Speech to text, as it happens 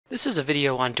This is a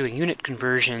video on doing unit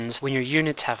conversions when your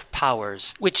units have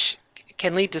powers, which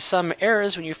can lead to some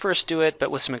errors when you first do it, but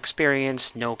with some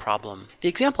experience, no problem. The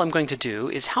example I'm going to do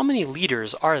is how many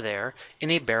liters are there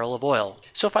in a barrel of oil.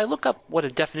 So if I look up what a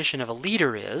definition of a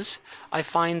liter is, I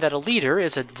find that a liter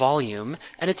is a volume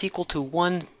and it's equal to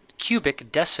 1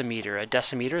 cubic decimeter. A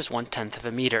decimeter is 1/10 of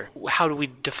a meter. How do we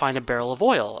define a barrel of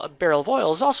oil? A barrel of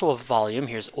oil is also a volume.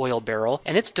 Here's oil barrel,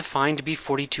 and it's defined to be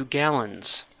 42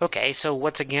 gallons. Okay, so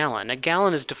what's a gallon? A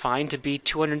gallon is defined to be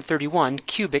 231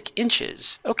 cubic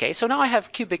inches. Okay, so now I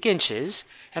have cubic inches,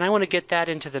 and I want to get that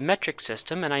into the metric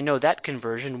system, and I know that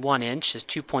conversion, 1 inch is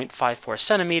 2.54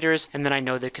 centimeters, and then I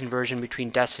know the conversion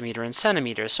between decimeter and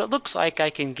centimeter. So it looks like I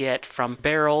can get from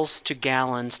barrels to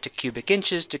gallons to cubic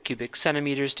inches to cubic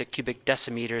centimeters to cubic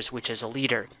decimeters, which is a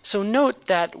liter. So note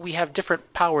that we have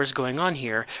different powers going on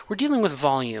here. We're dealing with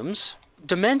volumes.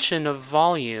 Dimension of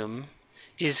volume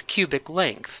is cubic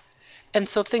length. And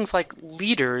so things like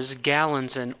liters,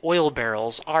 gallons, and oil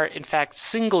barrels are in fact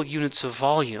single units of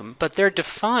volume, but they're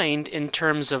defined in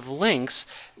terms of lengths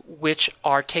which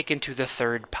are taken to the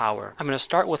third power. I'm going to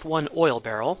start with one oil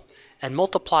barrel and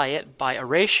multiply it by a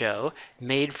ratio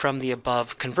made from the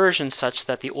above conversion such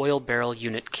that the oil barrel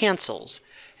unit cancels.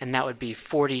 And that would be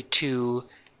 42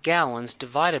 gallons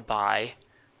divided by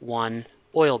 1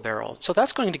 oil barrel. So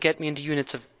that's going to get me into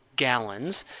units of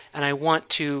gallons, and I want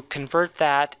to convert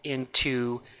that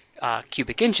into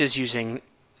cubic inches using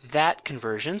that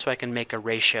conversion, so I can make a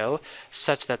ratio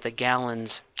such that the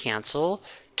gallons cancel.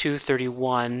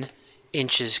 231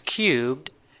 inches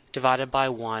cubed divided by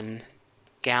 1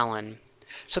 gallon.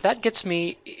 So that gets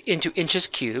me into inches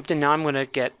cubed, and now I'm going to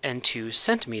get into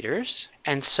centimeters,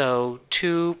 and so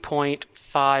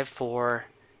 2.54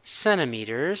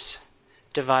 centimeters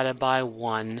divided by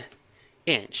 1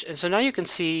 inch. And so now you can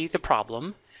see the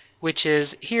problem, which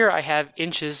is here I have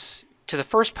inches to the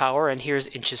first power and here's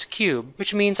inches cubed,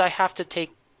 which means I have to take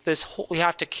this whole, we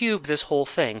have to cube this whole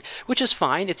thing, which is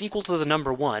fine. It's equal to the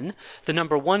number 1. The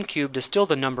number 1 cubed is still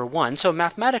the number 1, so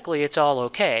mathematically it's all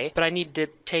okay, but I need to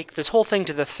take this whole thing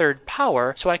to the third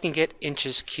power so I can get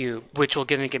inches cubed, which will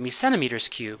give me centimeters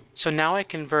cubed. So now I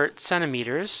convert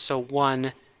centimeters, so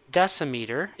 1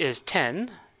 decimeter is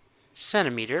 10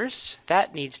 centimeters.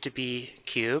 That needs to be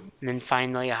cubed. And then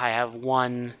finally I have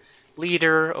 1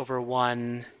 liter over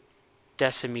 1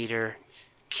 decimeter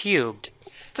cubed.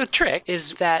 The trick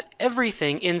is that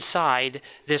everything inside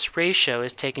this ratio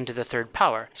is taken to the third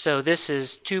power. So this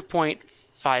is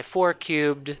 2.54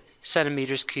 cubed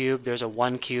centimeters cubed. There's a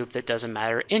 1 cubed that doesn't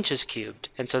matter, inches cubed.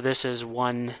 And so this is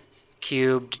 1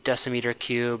 cubed decimeter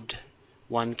cubed,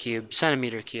 1 cubed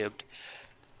centimeter cubed.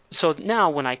 So now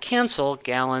when I cancel,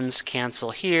 gallons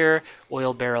cancel here,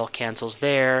 oil barrel cancels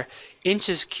there,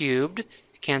 inches cubed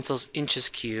cancels inches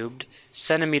cubed,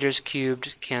 centimeters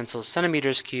cubed cancels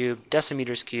centimeters cubed,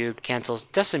 decimeters cubed cancels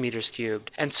decimeters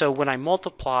cubed. And so when I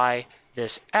multiply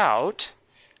this out,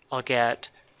 I'll get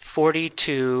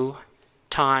 42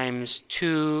 times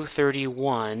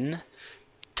 231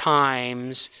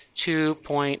 times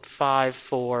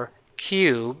 2.54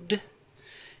 cubed,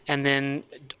 and then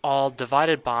all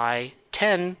divided by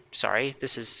 10, sorry,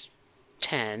 this is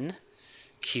 10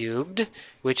 cubed,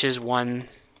 which is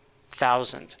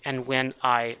 1,000. And when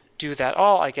I do that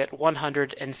all, I get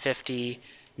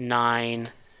 159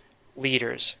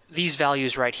 liters. These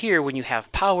values right here, when you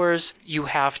have powers, you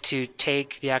have to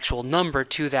take the actual number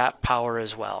to that power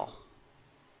as well.